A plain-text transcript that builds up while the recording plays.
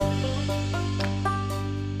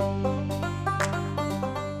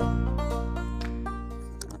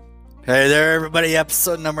Hey there, everybody.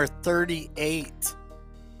 Episode number 38.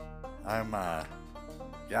 I'm,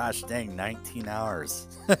 gosh dang, 19 hours.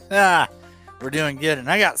 We're doing good,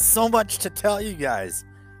 and I got so much to tell you guys.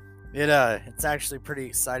 It's actually pretty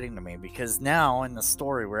exciting to me because now in the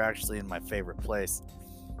story, we're actually in my favorite place.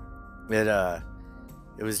 It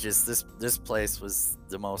was just this place was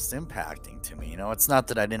the most impacting to me. You know, it's not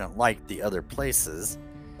that I didn't like the other places.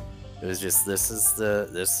 It was just this is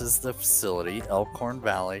the facility, Elkhorn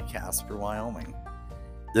Valley, Casper, Wyoming.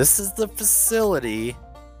 This is the facility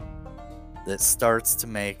that starts to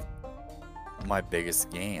make my biggest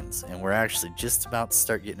gains, and we're actually just about to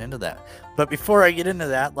start getting into that. But before I get into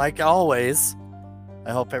that, like always,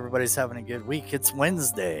 I hope everybody's having a good week. It's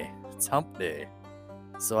Wednesday. It's hump day.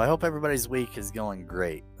 So I hope everybody's week is going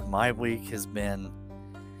great. My week has been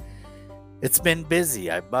busy.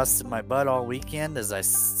 I busted my butt all weekend, as I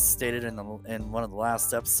stated in one of the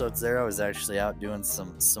last episodes there. I was actually out doing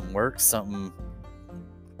some work,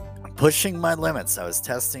 pushing my limits. I was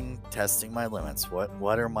testing my limits.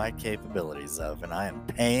 What are my capabilities of? And I am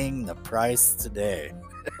paying the price today.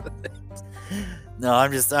 No, I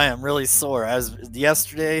am really sore. By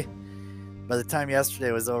the time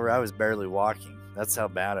yesterday was over, I was barely walking. That's how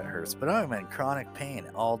bad it hurts. But I'm in chronic pain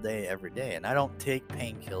all day, every day. And I don't take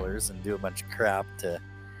painkillers and do a bunch of crap to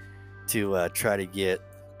try to get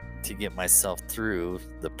myself through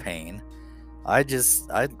the pain. I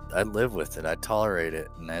live with it. I tolerate it.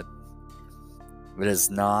 And it's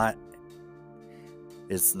not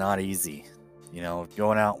easy. You know,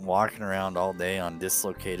 going out and walking around all day on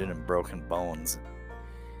dislocated and broken bones.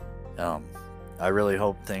 I really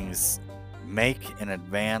hope things make an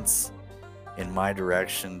advance in my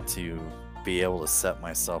direction to be able to set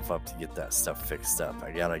myself up to get that stuff fixed up.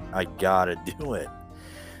 I gotta do it.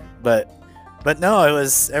 But no,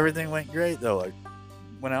 everything went great though. I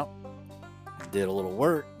went out, did a little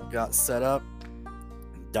work, got set up,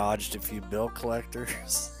 dodged a few bill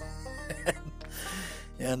collectors.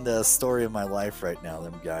 And the story of my life right now,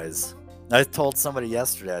 them guys. I told somebody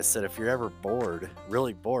yesterday, I said, if you're ever bored,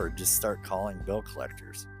 really bored, just start calling bill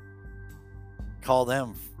collectors. Call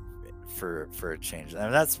them for a change. I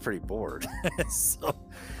mean, that's pretty bored.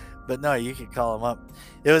 But no, you can call them up.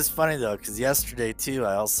 It was funny though, because yesterday too,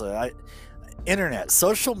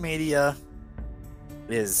 social media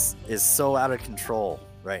is so out of control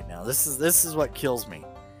right now. This is what kills me.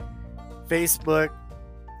 Facebook,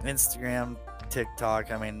 Instagram,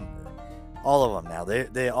 TikTok, I mean, all of them now,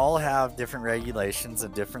 they all have different regulations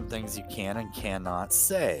and different things you can and cannot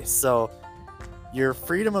say. So your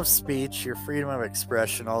freedom of speech, your freedom of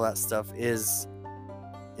expression, all that stuff is,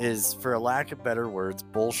 for a lack of better words,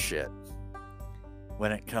 bullshit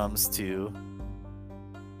when it comes to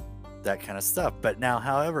that kind of stuff. But now,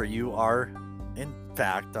 however, you are, in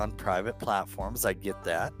fact, on private platforms. I get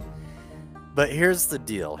that. But here's the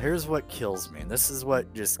deal. Here's what kills me. And this is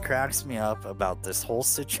what just cracks me up about this whole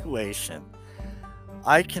situation.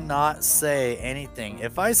 I cannot say anything.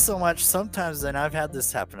 If I sometimes, and I've had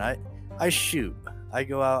this happen, I shoot. I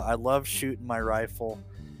go out. I love shooting my rifle.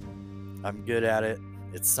 I'm good at it.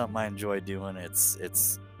 It's something I enjoy doing. It's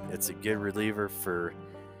a good reliever for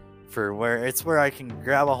where I can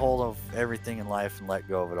grab a hold of everything in life and let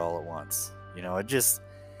go of it all at once. You know,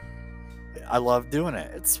 I love doing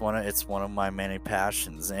it. It's one of my many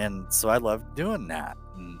passions, and so I love doing that.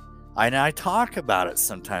 And I talk about it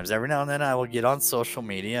sometimes. Every now and then I will get on social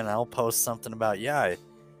media and I'll post something about, I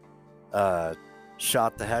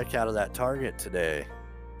shot the heck out of that target today,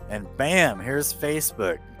 and bam, here's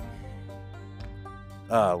Facebook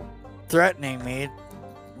threatening me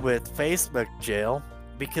with Facebook jail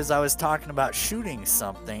because I was talking about shooting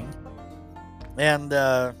something. And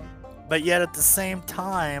but yet at the same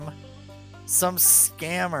time, some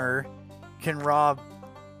scammer can rob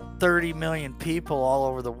 30 million people all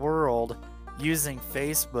over the world using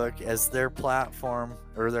Facebook as their platform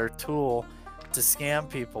or their tool to scam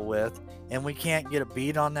people with, and we can't get a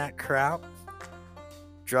beat on that crap.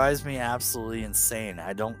 Drives me absolutely insane.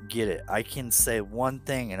 I don't get it. I can say one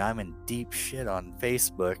thing and I'm in deep shit on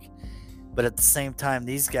Facebook, but at the same time,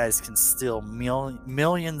 these guys can steal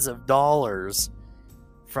millions of dollars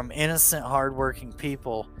from innocent, hardworking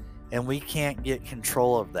people, and we can't get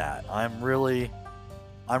control of that. I'm really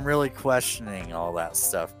questioning all that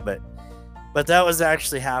stuff, but that was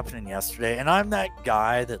actually happening yesterday, and I'm that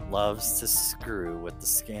guy that loves to screw with the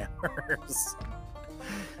scammers.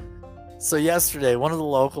 So yesterday, one of the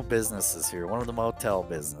local businesses here, one of the motel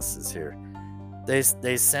businesses here, they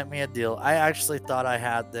sent me a deal. I actually thought I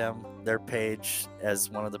had their page as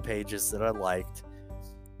one of the pages that I liked,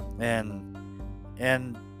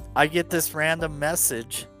 and I get this random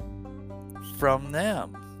message from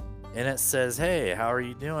them. and it says, hey, how are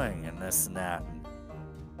you doing, and this and that. And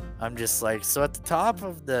I'm just like, so at the top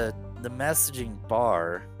of the messaging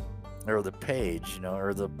bar, or the page,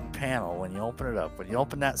 or the panel, when you open it up, when you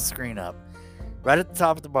open that screen up, right at the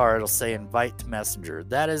top of the bar, it'll say invite to messenger.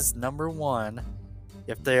 That is number one.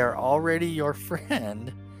 If they are already your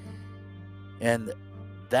friend and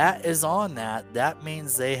that is on that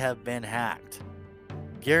means they have been hacked.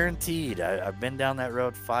 Guaranteed. I've been down that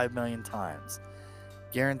road 5 million times.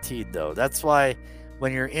 Guaranteed, though. That's why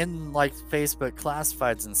when you're in like Facebook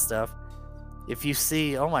classifieds and stuff, if you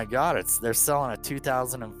see, oh my God, they're selling a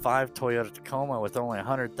 2005 Toyota Tacoma with only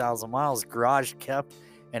 100,000 miles, garage kept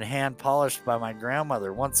and hand polished by my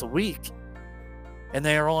grandmother once a week, and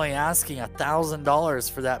they are only asking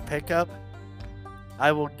 $1,000 for that pickup,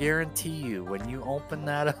 I will guarantee you, when you open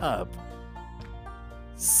that up,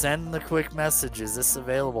 send the quick message, is this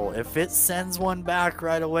available? If it sends one back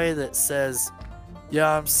right away that says,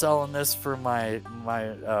 yeah, I'm selling this for my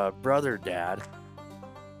brother, Dad,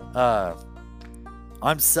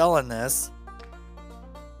 I'm selling this,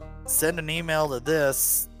 send an email to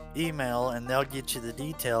this email and they'll get you the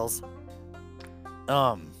details.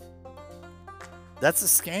 That's a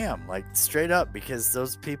scam, like straight up, because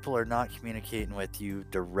those people are not communicating with you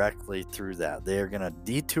directly through that. They're going to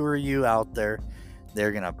detour you out there.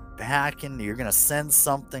 They're going to hack in. You're going to send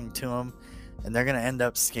something to them and they're going to end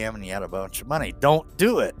up scamming you out a bunch of money. Don't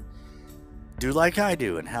do it. Do like I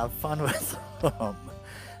do and have fun with them.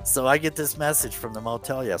 So I get this message from the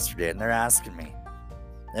motel yesterday, and they're asking me.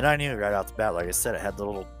 And I knew right off the bat, like I said, it had the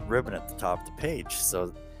little ribbon at the top of the page.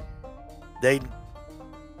 So they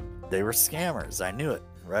were scammers. I knew it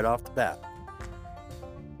right off the bat.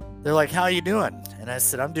 They're like, how you doing? And I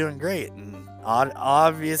said, I'm doing great. And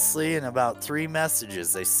obviously, in about 3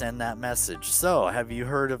 messages, they send that message. So, have you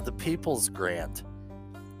heard of the People's Grant?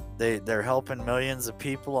 They're helping millions of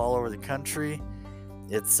people all over the country.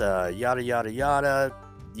 It's yada, yada, yada.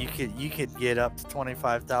 You could get up to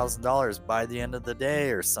 $25,000 by the end of the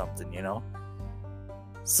day or something,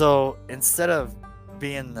 So instead of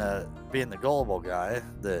being the gullible guy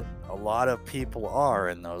that a lot of people are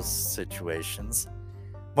in those situations,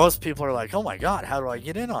 most people are like, oh my God, how do I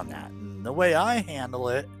get in on that? And the way I handle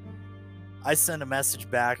it, I send a message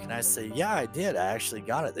back and I say, yeah, I did. I actually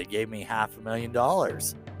got it. They gave me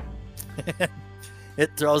 $500,000. It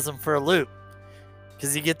throws them for a loop.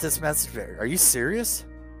 Because you get this message, are you serious?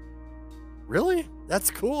 Really? That's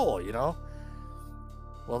cool,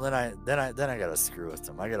 Well, then I gotta screw with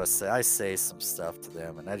them. I say some stuff to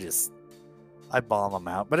them, and I bomb them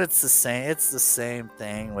out. But it's the same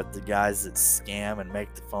thing with the guys that scam and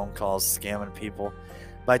make the phone calls scamming people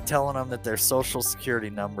by telling them that their social security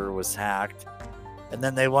number was hacked, and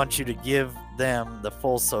then they want you to give them the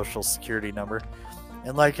full social security number.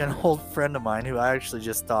 And like an old friend of mine who I actually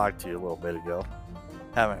just talked to a little bit ago,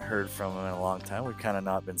 haven't heard from him in a long time. We've kind of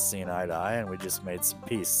not been seeing eye to eye, and we just made some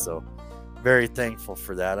peace. So very thankful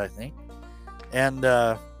for that, I think. And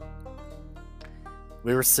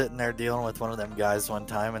we were sitting there dealing with one of them guys one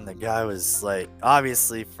time, and the guy was like,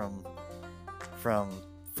 obviously from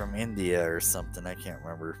India or something. I can't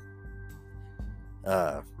remember.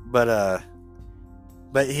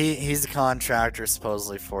 But he's a contractor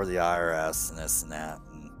supposedly for the IRS and this and that,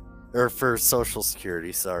 or for Social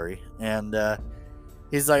Security, sorry. And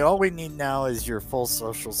he's like, all we need now is your full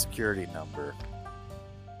Social Security number.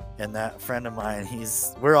 And that friend of mine,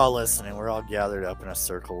 we're all listening. We're all gathered up in a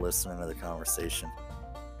circle listening to the conversation.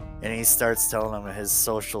 And he starts telling them his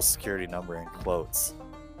Social Security number in quotes.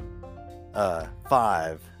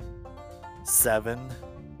 5, 7,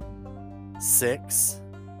 6,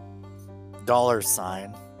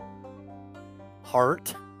 $,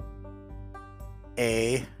 heart,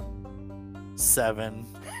 A, 7.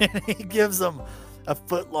 And he gives them a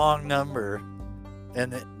foot-long number,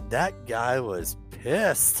 and that guy was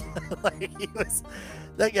pissed.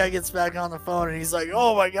 That guy gets back on the phone and he's like,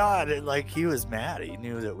 oh my God, and like he was mad. He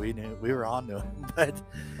knew that we were on to him.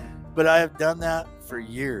 But I have done that for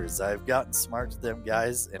years. I've gotten smart to them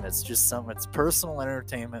guys, and it's just it's personal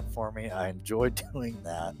entertainment for me. I enjoy doing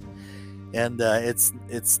that, and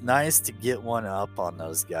it's nice to get one up on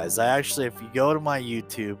those guys. I actually, if you go to my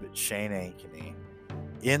YouTube at Shane Ankeny,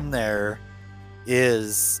 in there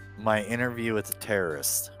is my interview with a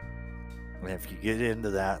terrorist. And if you get into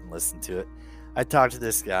that and listen to it, I talked to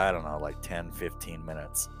this guy, I don't know, like 10, 15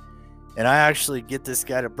 minutes. And I actually get this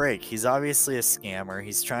guy to break. He's obviously a scammer.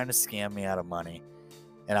 He's trying to scam me out of money.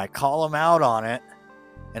 And I call him out on it.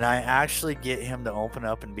 And I actually get him to open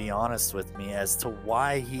up and be honest with me as to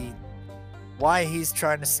why he's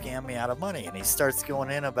trying to scam me out of money. And he starts going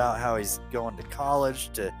in about how he's going to college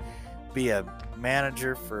to be a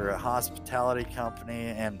manager for a hospitality company,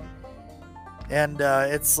 and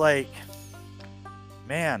it's like,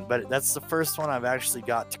 man, but that's the first one I've actually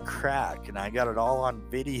got to crack, and I got it all on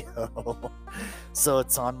video. So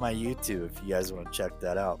it's on my YouTube if you guys want to check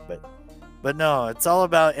that out. But no, it's all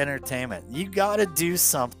about entertainment. You got to do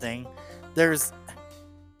something.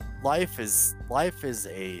 Life is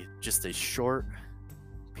just a short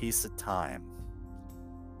piece of time.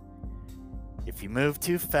 If you move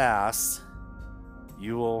too fast,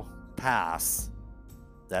 you will pass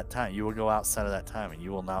that time. You will go outside of that time, and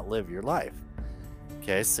you will not live your life.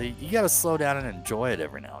 Okay, so you got to slow down and enjoy it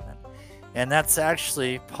every now and then. And that's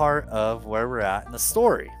actually part of where we're at in the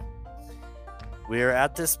story. We are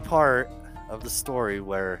at this part of the story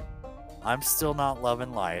where I'm still not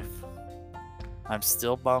loving life. I'm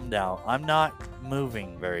still bummed out. I'm not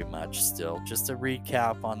moving very much still. Just a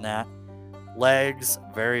recap on that. Legs,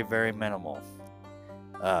 very, very minimal.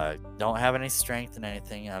 Don't have any strength in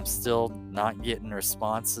anything. I'm still not getting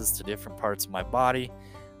responses to different parts of my body.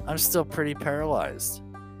 I'm still pretty paralyzed.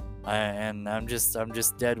 And I'm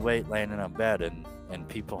just dead weight laying in a bed, and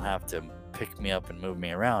people have to pick me up and move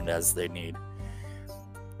me around as they need.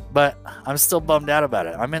 But I'm still bummed out about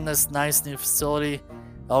it. I'm in this nice new facility,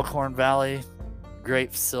 Elkhorn Valley,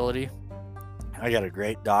 great facility. I got a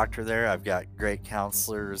great doctor there. I've got great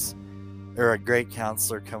counselors, or a great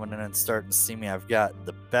counselor coming in and starting to see me. I've got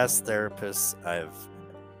the best therapists I've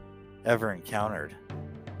ever encountered.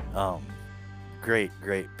 Great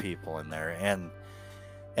people in there,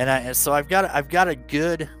 so I've got a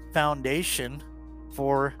good foundation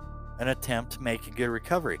for an attempt to make a good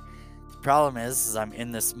recovery. The problem is I'm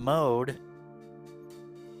in this mode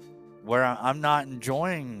where I'm not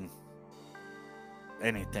enjoying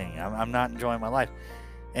anything. I'm not enjoying my life,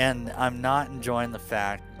 and I'm not enjoying the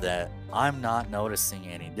fact that I'm not noticing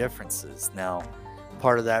any differences. Now,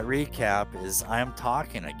 part of that recap is I'm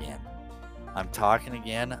talking again,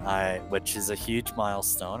 which is a huge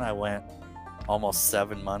milestone. I went almost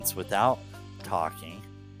 7 months without talking,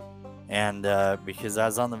 and because I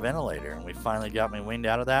was on the ventilator, and we finally got me weaned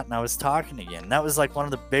out of that, and I was talking again. And that was like one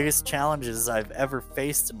of the biggest challenges I've ever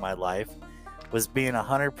faced in my life, was being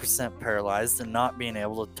 100% paralyzed and not being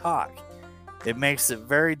able to talk. It makes it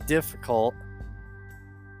very difficult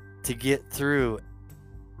to get through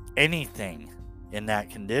anything in that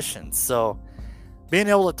condition. So being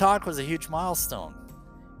able to talk was a huge milestone.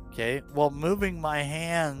 Okay, well, moving my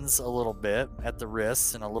hands a little bit at the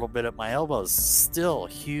wrists and a little bit at my elbows, still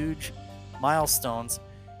huge milestones,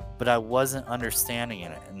 but I wasn't understanding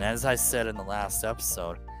it. And as I said in the last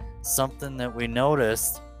episode, something that we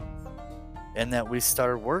noticed and that we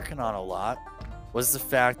started working on a lot was the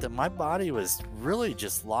fact that my body was really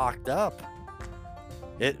just locked up.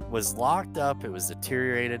 It was locked up, it was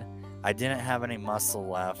deteriorated. I didn't have any muscle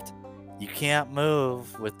left. You can't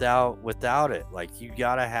move without it. Like, you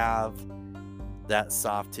gotta have that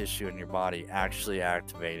soft tissue in your body actually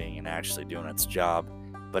activating and actually doing its job,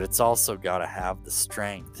 but it's also gotta have the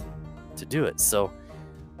strength to do it. So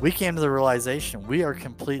we came to the realization we are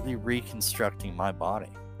completely reconstructing my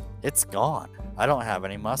body. It's gone. I don't have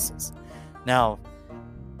any muscles. Now,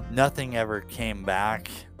 nothing ever came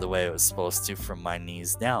back the way it was supposed to from my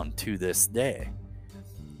knees down to this day.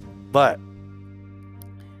 But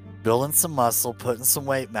building some muscle, putting some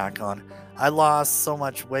weight back on, I lost so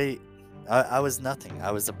much weight. I was nothing.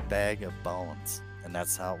 I was a bag of bones, and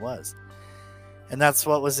that's how it was. And that's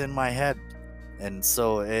what was in my head. And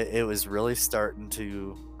so it was really starting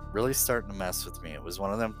to mess with me. It was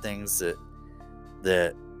one of them things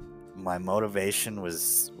that my motivation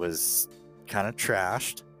was kind of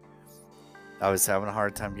trashed. I was having a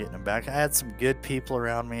hard time getting it back. I had some good people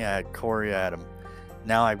around me. I had Corey.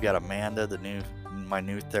 Now I've got Amanda, my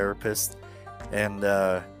new therapist, and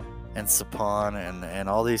Sapon, and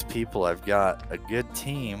all these people. I've got a good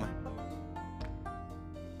team.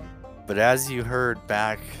 But as you heard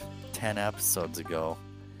back 10 episodes ago,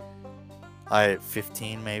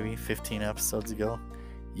 15 episodes ago,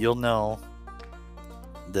 you'll know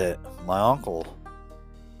that my uncle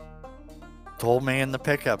told me in the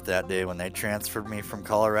pickup that day when they transferred me from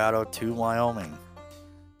Colorado to Wyoming,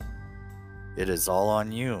 it is all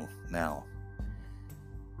on you now.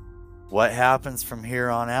 What happens from here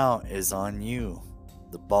on out is on you.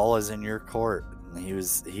 The ball is in your court.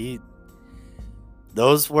 And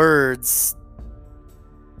those words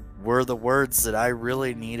were the words that I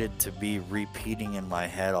really needed to be repeating in my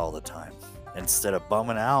head all the time. Instead of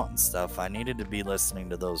bumming out and stuff, I needed to be listening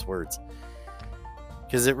to those words.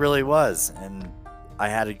 Because it really was. And I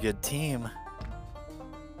had a good team.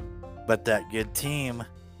 But that good team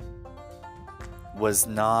was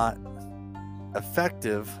not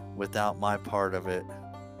effective without my part of it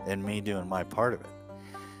and me doing my part of it.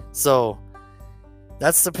 So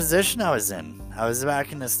that's the position I was in. I was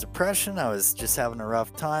back in this depression. I was just having a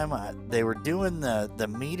rough time. They were doing the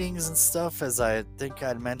meetings and stuff, as I think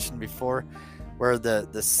I'd mentioned before, where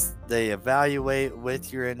they evaluate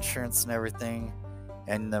with your insurance and everything,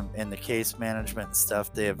 and the case management and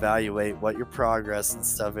stuff. They evaluate what your progress and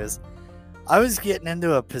stuff is. I was getting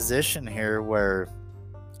into a position here where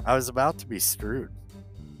I was about to be screwed.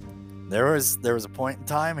 There was a point in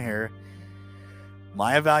time here,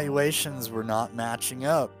 my evaluations were not matching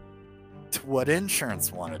up to what insurance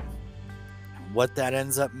wanted. What that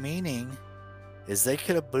ends up meaning is they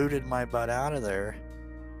could have booted my butt out of there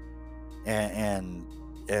and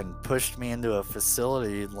pushed me into a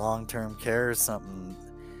facility, long-term care or something,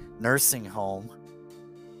 nursing home,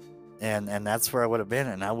 and that's where I would have been,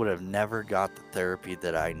 and I would have never got the therapy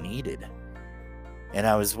that I needed. And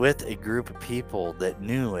I was with a group of people that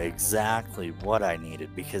knew exactly what I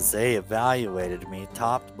needed, because they evaluated me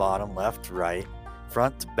top to bottom, left to right,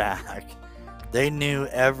 front to back. They knew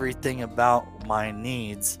everything about my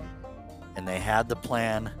needs, and they had the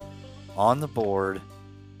plan on the board.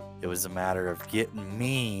 It was a matter of getting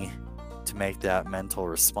me to make that mental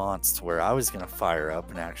response to where I was going to fire up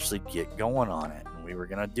and actually get going on it, and we were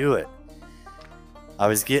going to do it. I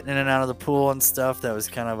was getting in and out of the pool and stuff. That was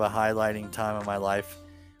kind of a highlighting time of my life.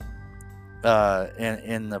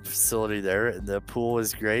 In the facility there, the pool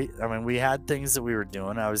was great. I mean, we had things that we were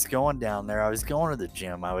doing. I was going down there. I was going to the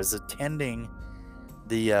gym. I was attending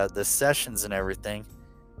the sessions and everything.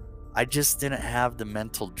 I just didn't have the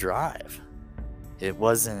mental drive. It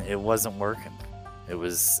wasn't working. It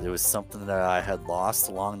was something that I had lost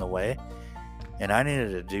along the way, and I needed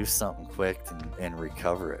to do something quick and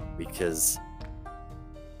recover it, because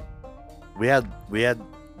we had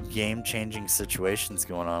game-changing situations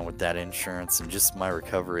going on with that insurance and just my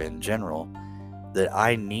recovery in general, that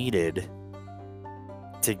I needed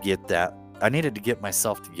to get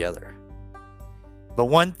myself together. But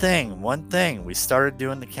one thing, we started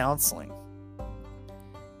doing the counseling,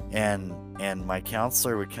 and my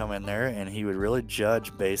counselor would come in there, and he would really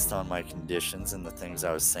judge based on my conditions and the things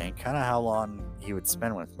I was saying, kind of how long he would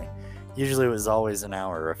spend with me. Usually it was always an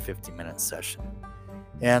hour or a 50-minute session.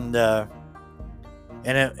 And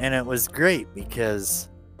it was great, because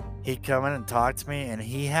he'd come in and talk to me, and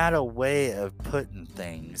he had a way of putting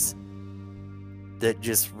things that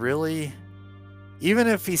just really, even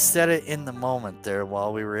if he said it in the moment there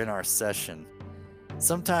while we were in our session,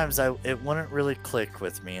 sometimes it wouldn't really click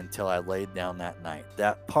with me until I laid down that night.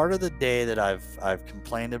 That part of the day that I've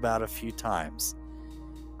complained about a few times,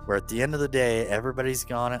 where at the end of the day, everybody's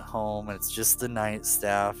gone at home, and it's just the night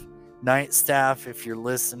staff. Night staff, if you're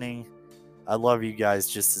listening, I love you guys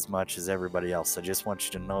just as much as everybody else. I just want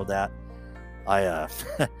you to know that. I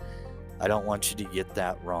don't want you to get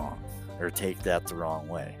that wrong or take that the wrong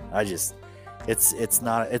way. It's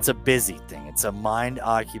a busy thing. It's a mind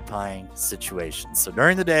occupying situation. So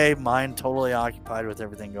during the day, mind totally occupied with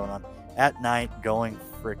everything going on. At night, going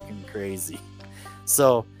freaking crazy.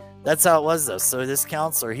 So that's how it was though. So this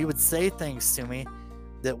counselor, he would say things to me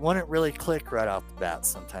that wouldn't really click right off the bat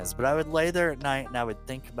sometimes, but I would lay there at night and I would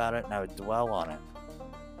think about it and I would dwell on it.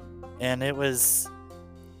 And it was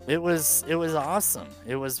awesome.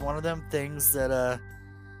 It was one of them things that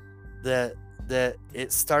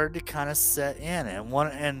it started to kind of set in,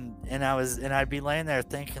 and I'd be laying there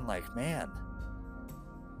thinking like, man,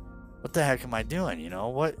 what the heck am I doing? You know,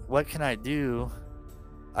 what can I do?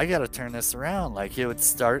 I got to turn this around. Like, it would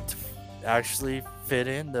start to actually fit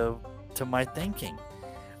into my thinking.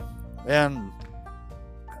 And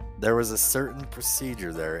there was a certain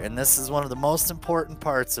procedure there, and this is one of the most important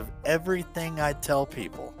parts of everything I tell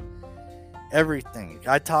people. Everything.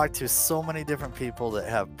 I talk to so many different people that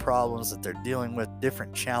have problems that they're dealing with,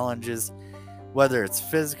 different challenges, whether it's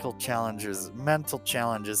physical challenges, mental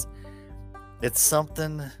challenges. It's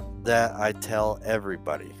something that I tell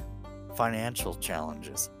everybody. Financial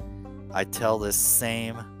challenges. I tell this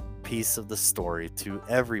same piece of the story to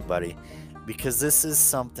everybody, because this is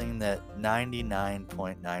something that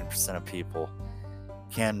 99.9% of people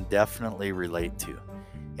can definitely relate to,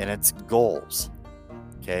 and it's goals.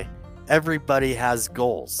 Okay? Everybody has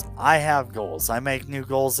goals. I have goals. I make new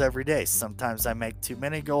goals every day. Sometimes I make too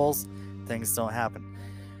many goals. Things don't happen.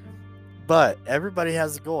 But everybody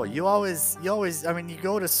has a goal. You always, I mean, you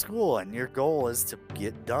go to school and your goal is to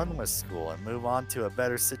get done with school and move on to a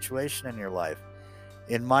better situation in your life.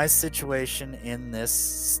 In my situation in this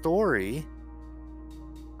story,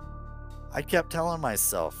 I kept telling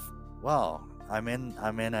myself, well, I'm in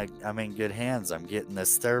good hands. I'm getting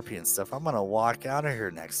this therapy and stuff. I'm going to walk out of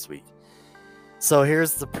here next week. So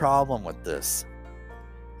here's the problem with this.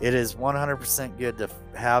 It is 100% good to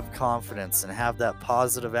have confidence and have that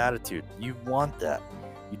positive attitude. You want that.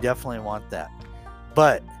 You definitely want that.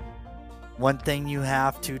 But one thing you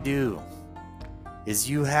have to do is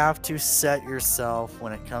you have to set yourself,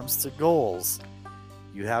 when it comes to goals,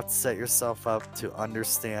 you have to set yourself up to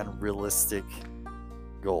understand realistic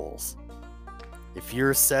goals. If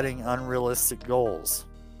you're setting unrealistic goals,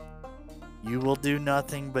 you will do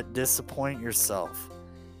nothing but disappoint yourself.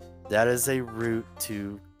 That is a route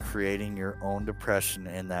to creating your own depression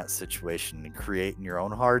in that situation and creating your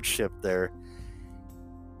own hardship there,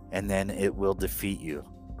 and then it will defeat you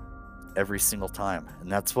every single time.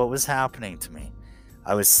 And that's what was happening to me.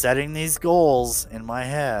 I was setting these goals in my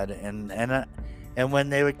head, and when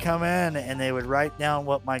they would come in and they would write down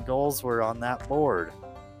what my goals were on that board,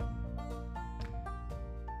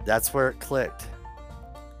 that's where it clicked.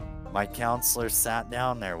 My counselor sat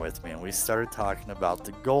down there with me and we started talking about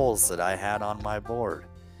the goals that I had on my board.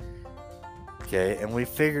 Okay, and we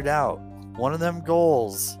figured out one of them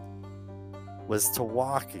goals was to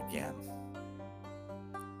walk again.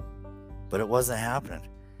 But it wasn't happening.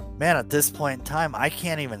 Man, at this point in time, I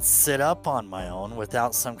can't even sit up on my own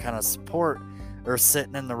without some kind of support or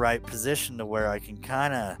sitting in the right position to where I can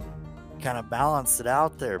kind of balance it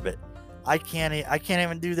out there. But I can't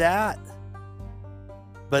even do that.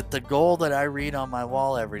 But the goal that I read on my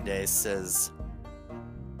wall every day says,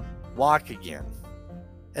 walk again.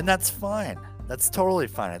 And that's fine. That's totally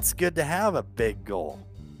fine. It's good to have a big goal.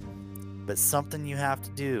 But something you have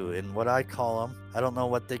to do, in what I call them, I don't know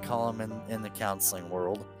what they call them in the counseling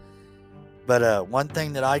world, but one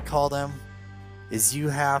thing that I call them is you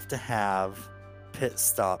have to have pit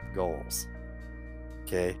stop goals.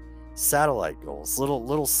 Okay? Satellite goals,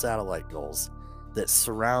 little satellite goals that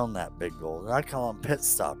surround that big goal. And I call them pit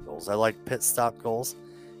stop goals. I like pit stop goals,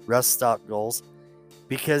 rest stop goals,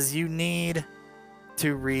 because you need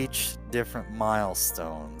to reach different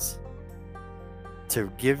milestones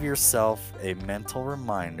to give yourself a mental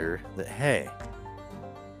reminder that, hey,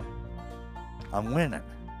 I'm winning.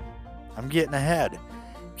 I'm getting ahead.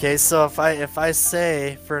 Okay, so if I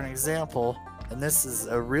say, for an example, and this is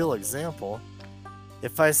a real example,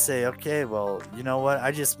 if I say, okay, well, you know what?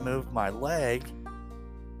 I just moved my leg.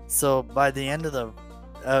 So by the end,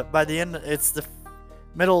 it's the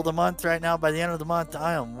middle of the month right now. By the end of the month,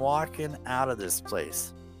 I am walking out of this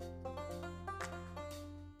place.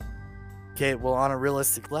 Okay, well, on a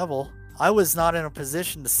realistic level, I was not in a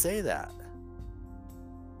position to say that.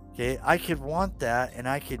 Okay, I could want that, and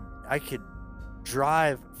I could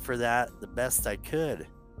drive for that the best I could.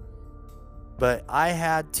 But I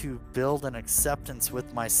had to build an acceptance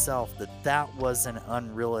with myself that that was an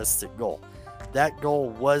unrealistic goal. That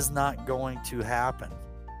goal was not going to happen.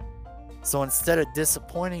 So instead of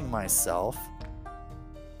disappointing myself,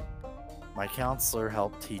 my counselor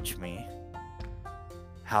helped teach me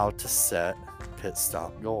how to set pit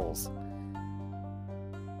stop goals.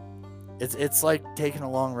 It's like taking a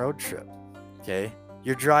long road trip. Okay,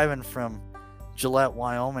 you're driving from Gillette,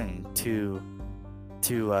 Wyoming to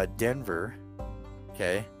Denver.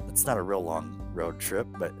 Okay, it's not a real long road trip,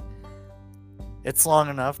 but it's long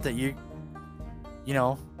enough that you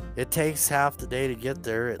know, it takes half the day to get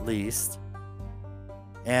there at least.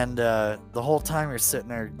 And the whole time you're sitting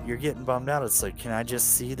there, you're getting bummed out. It's like, can I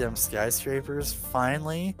just see them skyscrapers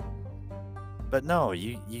finally? But no,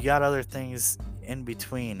 you got other things in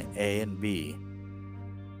between A and B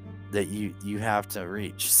that you have to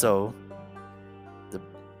reach. So the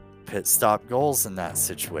pit stop goals in that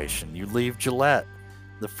situation, you leave Gillette,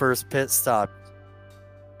 the first pit stop,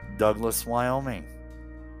 Douglas, Wyoming.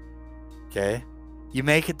 Okay, you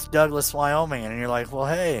make it to Douglas, Wyoming, and you're like, well,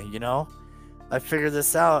 hey, you know, I figured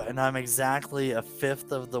this out, and I'm exactly a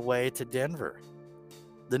fifth of the way to Denver.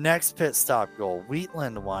 The next pit stop goal,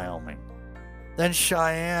 Wheatland, Wyoming. Then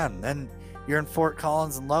Cheyenne. Then you're in Fort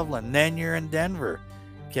Collins and Loveland. Then you're in Denver.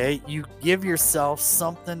 Okay, you give yourself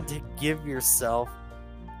something to give yourself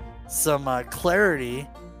some clarity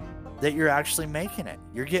that you're actually making it.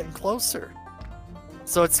 You're getting closer.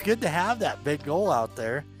 So it's good to have that big goal out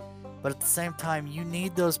there, but at the same time, you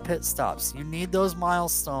need those pit stops. You need those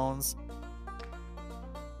milestones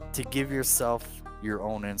to give yourself your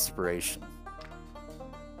own inspiration.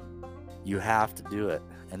 You have to do it.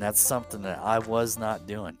 And that's something that I was not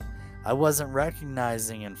doing. I wasn't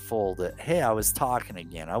recognizing in full that, hey, I was talking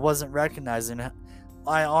again. I wasn't recognizing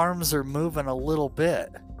my arms are moving a little bit.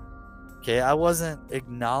 Okay, I wasn't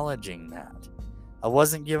acknowledging that. I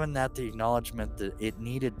wasn't giving that the acknowledgement that it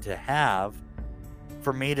needed to have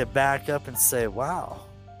for me to back up and say, wow,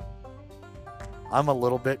 I'm a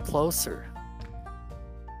little bit closer.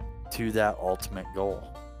 to that ultimate goal.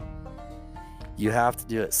 You have to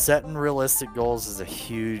do it. Setting realistic goals is a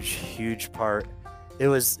huge part. It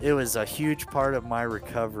was a huge part of my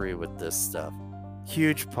recovery with this stuff.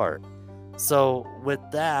 Huge part. So with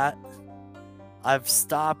that, I've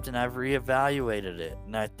stopped and I've reevaluated it,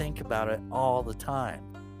 and I think about it all the time.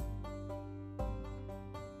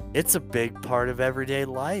 It's a big part of everyday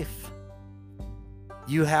life.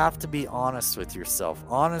 You have to be honest with yourself.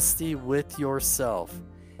 Honesty with yourself,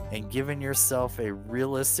 and giving yourself a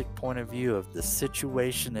realistic point of view of the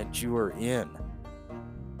situation that you are in.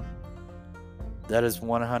 That is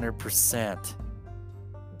 100%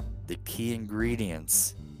 the key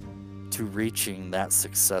ingredients to reaching that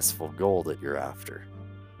successful goal that you're after.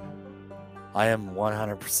 I am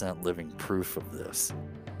 100% living proof of this.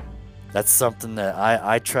 That's something that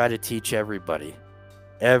I try to teach everybody.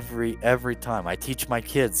 Every time. I teach my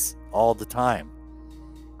kids all the time.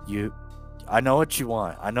 I know what you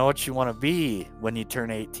want. I know what you want to be when you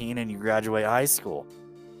turn 18 and you graduate high school.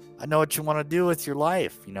 I know what you want to do with your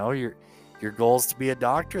life. You know, your goal is to be a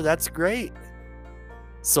doctor. That's great.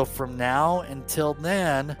 So from now until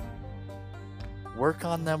then, work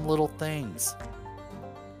on them little things.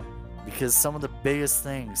 Because some of the biggest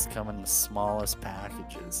things come in the smallest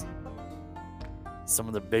packages. Some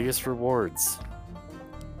of the biggest rewards.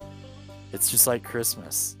 It's just like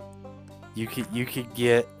Christmas. You could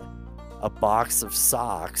get a box of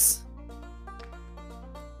socks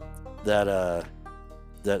that's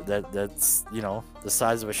the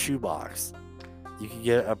size of a shoebox. You could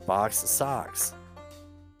get a box of socks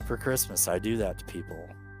for Christmas. I do that to people.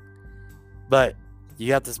 But you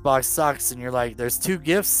got this box of socks and you're like, there's two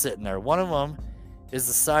gifts sitting there. One of them is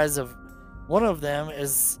the size of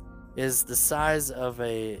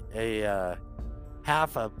a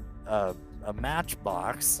half a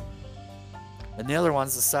matchbox, and the other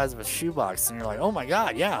one's the size of a shoebox, and you're like, oh my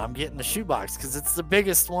god, yeah, I'm getting the shoebox because it's the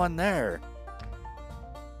biggest one there.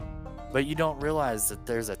 But you don't realize that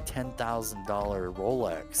there's a $10,000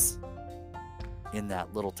 Rolex in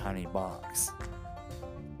that little tiny box.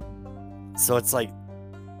 So it's like,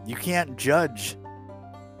 you can't judge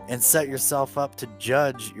and set yourself up to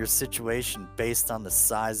judge your situation based on the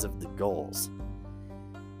size of the goals.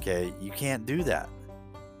 Okay, you can't do that.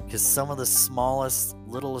 Because some of the smallest,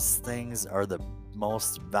 littlest things are the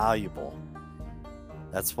most valuable.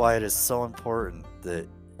 That's why it is so important that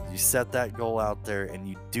you set that goal out there and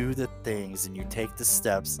you do the things and you take the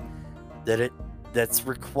steps that's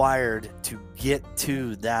required to get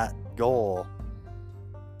to that goal.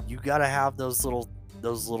 You got to have those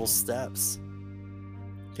little steps.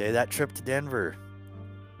 Okay, that trip to Denver.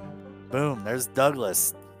 Boom, there's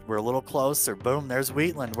Douglas. We're a little closer. Boom, there's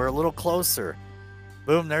Wheatland. We're a little closer.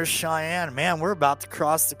 Boom, there's Cheyenne. Man, we're about to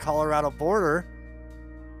cross the Colorado border.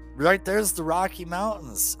 Right there's the Rocky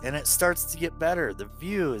Mountains, and it starts to get better. The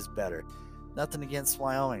view is better. Nothing against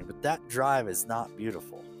Wyoming, but that drive is not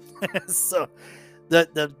beautiful. So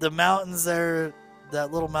the mountains there,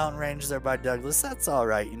 that little mountain range there by Douglas, that's all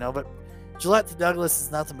right, but Gillette to Douglas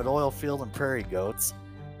is nothing but oil field and prairie goats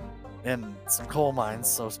and some coal mines,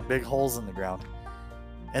 so some big holes in the ground.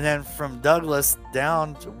 And then from Douglas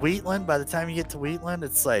down to Wheatland, by the time you get to Wheatland,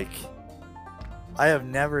 it's like, I have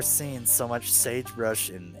never seen so much sagebrush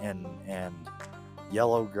and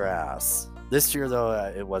yellow grass. This year,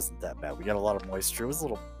 though, it wasn't that bad. We got a lot of moisture. It was a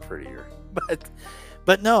little prettier.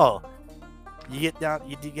 But no, you get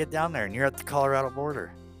down there and you're at the Colorado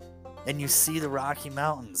border and you see the Rocky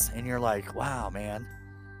Mountains and you're like, wow, man,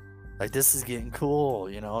 like this is getting cool.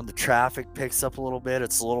 The traffic picks up a little bit.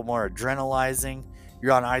 It's a little more adrenalizing.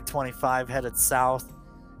 You're on I-25 headed south.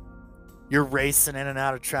 You're racing in and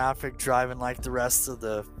out of traffic, driving like the rest of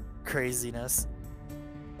the craziness.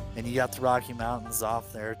 And you got the Rocky Mountains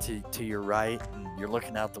off there to your right, and you're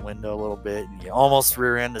looking out the window a little bit, and you almost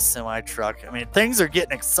rear end a semi-truck. I mean, things are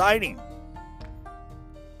getting exciting.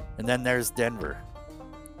 And then there's Denver.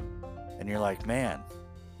 And you're like, man,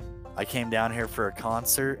 I came down here for a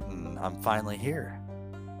concert, and I'm finally here.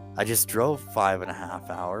 I just drove 5.5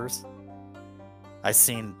 hours. I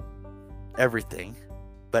seen everything,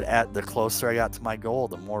 but the closer I got to my goal,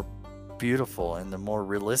 the more beautiful and the more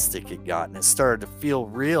realistic it got, and it started to feel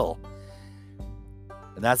real.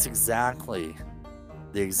 And that's exactly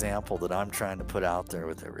the example that I'm trying to put out there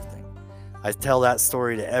with everything. I tell that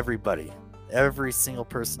story to everybody, every single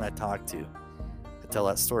person I talk to. I tell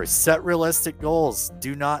that story. Set realistic goals.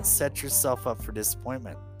 Do not set yourself up for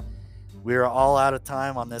disappointment. We are all out of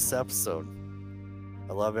time on this episode.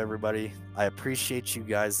 I love everybody. I appreciate you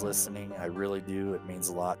guys listening. I really do. It means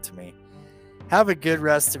a lot to me. Have a good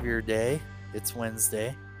rest of your day. It's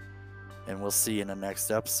Wednesday, and we'll see you in the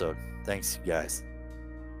next episode. Thanks, you guys.